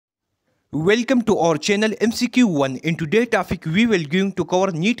Welcome to our channel MCQ1. In today's topic, we will going to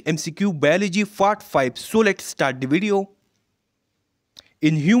cover NEET MCQ Biology Part 5. So let's start the video.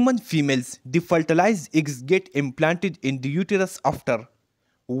 In human females, the fertilized eggs get implanted in the uterus after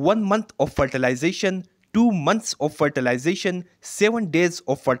 1 month of fertilization, 2 months of fertilization, 7 days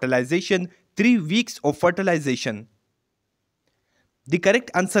of fertilization, 3 weeks of fertilization. The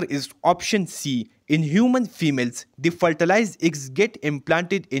correct answer is option C. In human females, the fertilized eggs get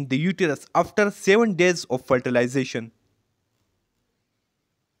implanted in the uterus after 7 days of fertilization.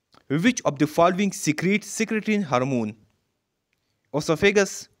 Which of the following secretes secretin hormone?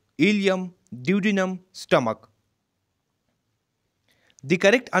 Esophagus, ileum, duodenum, stomach. The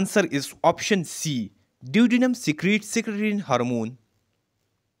correct answer is option C. Duodenum secretes secretin hormone.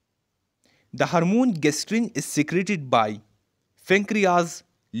 The hormone gastrin is secreted by pancreas,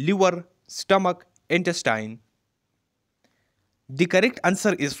 liver, stomach, intestine. The correct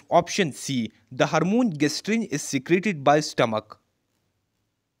answer is option C. The hormone gastrin is secreted by stomach.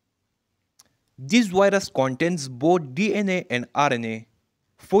 This virus contains both DNA and RNA.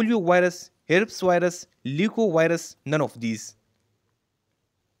 Foliovirus, herpes virus, leucovirus, none of these.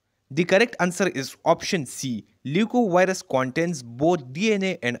 The correct answer is option C. Leucovirus contains both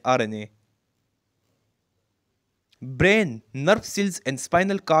DNA and RNA. Brain, nerve cells and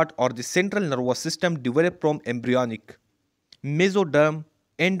spinal cord or the central nervous system develop from embryonic. Mesoderm,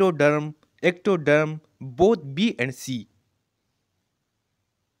 endoderm, ectoderm, both B and C.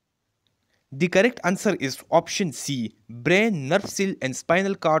 The correct answer is option C. Brain, nerve cell and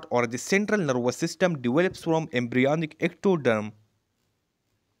spinal cord or the central nervous system develops from embryonic ectoderm.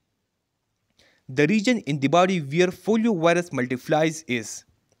 The region in the body where foliovirus multiplies is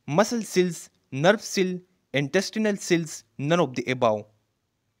muscle cells, nerve cell, intestinal cells, none of the above.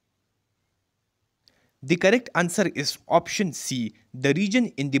 The correct answer is option C. The region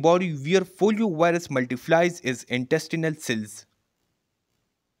in the body where foliovirus multiplies is intestinal cells.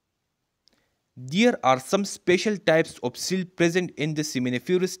 There are some special types of cells present in the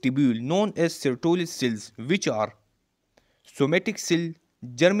seminiferous tubule known as Sertoli cells, which are somatic cell,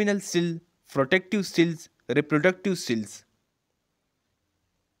 germinal cell, protective cells, reproductive cells.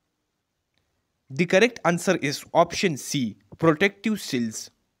 The correct answer is option C. Protective cells.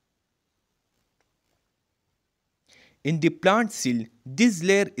 In the plant cell, this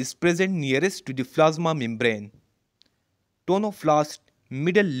layer is present nearest to the plasma membrane. Tonoplast,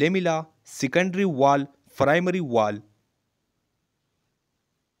 middle lamella, secondary wall, primary wall.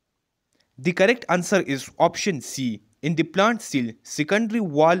 The correct answer is option C. In the plant cell, secondary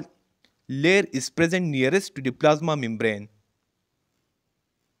wall layer is present nearest to the plasma membrane.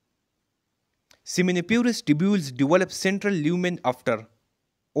 Seminiferous tubules develop central lumen after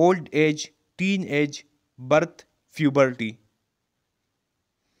old age, teenage, birth, puberty.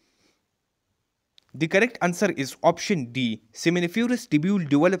 The correct answer is option D. Seminiferous tubule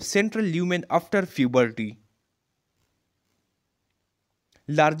develops central lumen after puberty.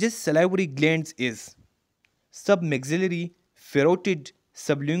 Largest salivary glands is submaxillary, parotid,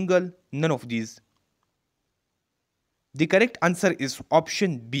 sublingual, none of these. The correct answer is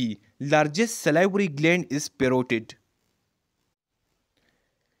option B. Largest salivary gland is parotid.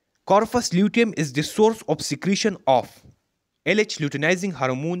 Corpus luteum is the source of secretion of LH luteinizing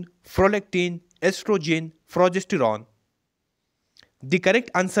hormone, prolactin, estrogen, progesterone. The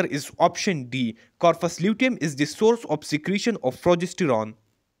correct answer is option D. Corpus luteum is the source of secretion of progesterone.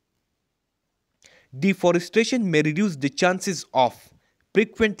 Deforestation may reduce the chances of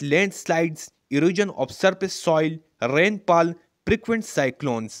frequent landslides, erosion of surface soil, rainfall, frequent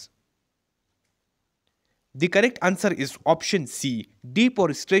cyclones. The correct answer is option C.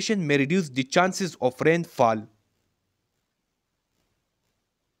 Deforestation may reduce the chances of rainfall.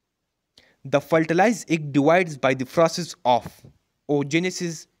 The fertilized egg divides by the process of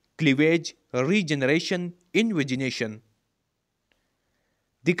oogenesis, cleavage, regeneration, invagination.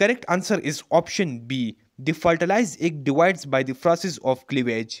 The correct answer is option B. The fertilized egg divides by the process of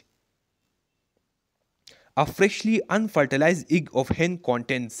cleavage. A freshly unfertilized egg of hen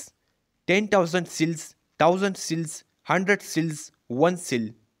contains 10,000 cells, 1,000 cells, 100 cells, 1 cell.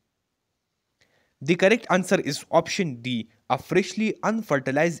 The correct answer is option D. A freshly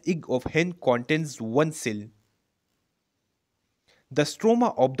unfertilized egg of hen contains 1 cell. The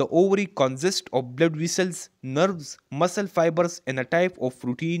stroma of the ovary consists of blood vessels, nerves, muscle fibers and a type of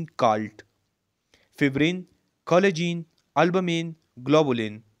protein called fibrin, collagen, albumin,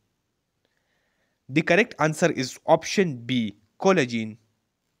 globulin. The correct answer is option B. Collagen.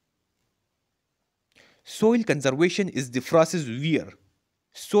 Soil conservation is the process where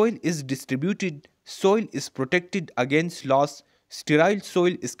soil is distributed, soil is protected against loss, Sterile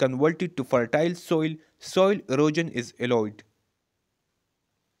soil is converted to fertile soil. Soil erosion is allowed.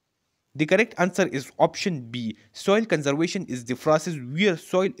 The correct answer is option B. Soil conservation is the process where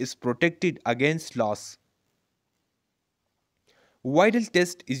soil is protected against loss. Viral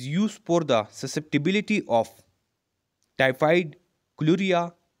test is used for the susceptibility of typhoid,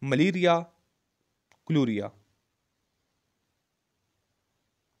 cholera, malaria, cholera.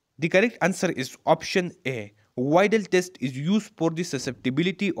 The correct answer is option A. Viral test is used for the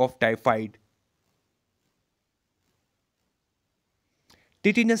susceptibility of typhoid.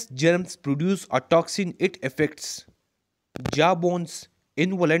 Tetanus germs produce a toxin. It affects jaw bones,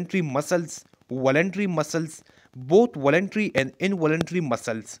 involuntary muscles, voluntary muscles, both voluntary and involuntary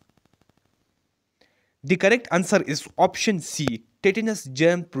muscles. The correct answer is option C. Tetanus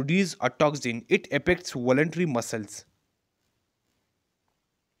germ produce a toxin. It affects voluntary muscles.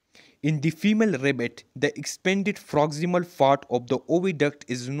 In the female rabbit, the expanded proximal part of the oviduct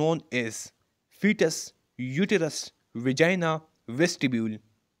is known as fetus, uterus, vagina, vestibule.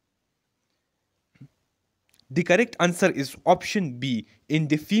 The correct answer is option B. In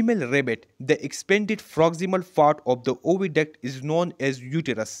the female rabbit, the expanded proximal part of the oviduct is known as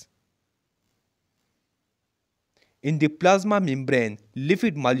uterus. In the plasma membrane,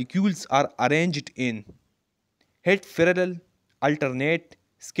 lipid molecules are arranged in heterophile, alternate,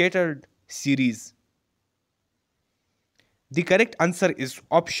 scattered series. The correct answer is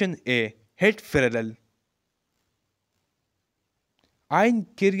option A. Heterophile. Ion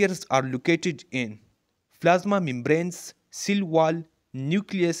carriers are located in plasma membranes, cell wall,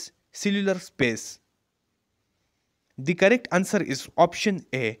 nucleus, cellular space. The correct answer is option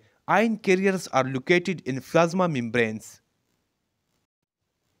A. Ion carriers are located in plasma membranes.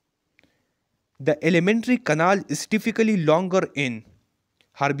 The alimentary canal is typically longer in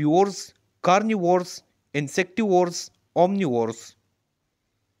herbivores, carnivores, insectivores, omnivores.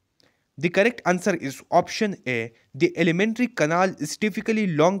 The correct answer is option A. The alimentary canal is typically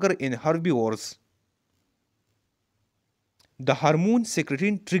longer in herbivores. The hormone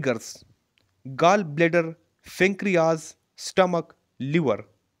secretin triggers gallbladder, pancreas, stomach, liver.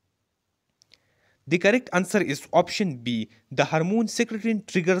 The correct answer is option B. The hormone secretin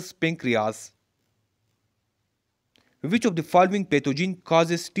triggers pancreas. Which of the following pathogen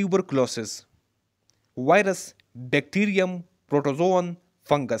causes tuberculosis? Virus, bacterium, protozoan,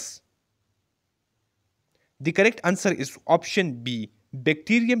 fungus. The correct answer is option B.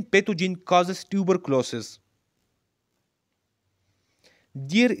 Bacterium pathogen causes tuberculosis.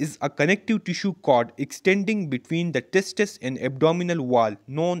 There is a connective tissue cord extending between the testis and abdominal wall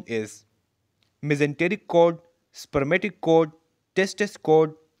known as mesenteric cord, spermatic cord, testis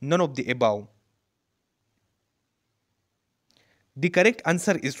cord, none of the above. The correct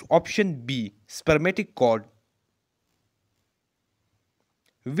answer is option B. Spermatic cord.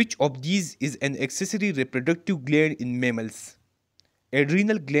 Which of these is an accessory reproductive gland in mammals?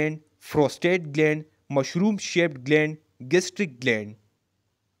 Adrenal gland, prostate gland, mushroom-shaped gland, gastric gland.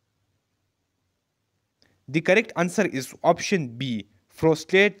 The correct answer is option B.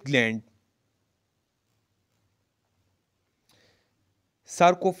 Prostate gland.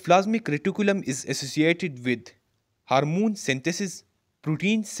 Sarcoplasmic reticulum is associated with hormone synthesis,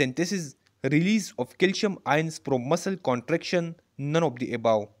 protein synthesis, release of calcium ions from muscle contraction, none of the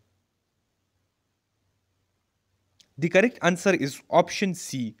above. The correct answer is option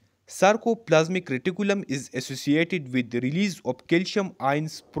C. Sarcoplasmic reticulum is associated with the release of calcium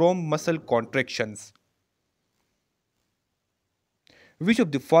ions from muscle contractions. Which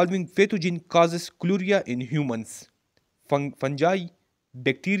of the following pathogen causes cholera in humans? Fungi,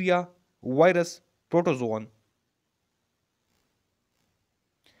 bacteria, virus, protozoan.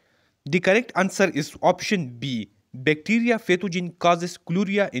 The correct answer is option B. Bacteria pathogen causes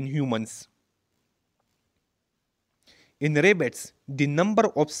cholera in humans. In rabbits, the number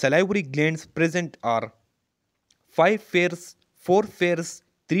of salivary glands present are 5 pairs, 4 pairs,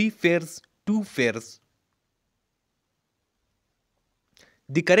 3 pairs, 2 pairs.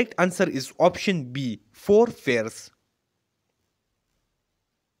 The correct answer is option B. 4 pairs.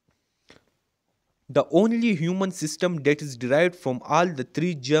 The only human system that is derived from all the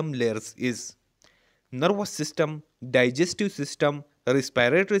 3 germ layers is nervous system, digestive system,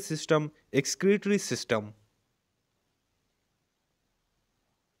 respiratory system, excretory system.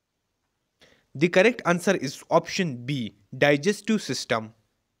 The correct answer is option B. Digestive system.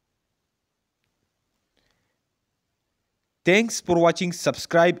 Thanks for watching.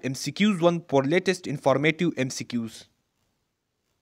 Subscribe MCQs 1 for latest informative MCQs.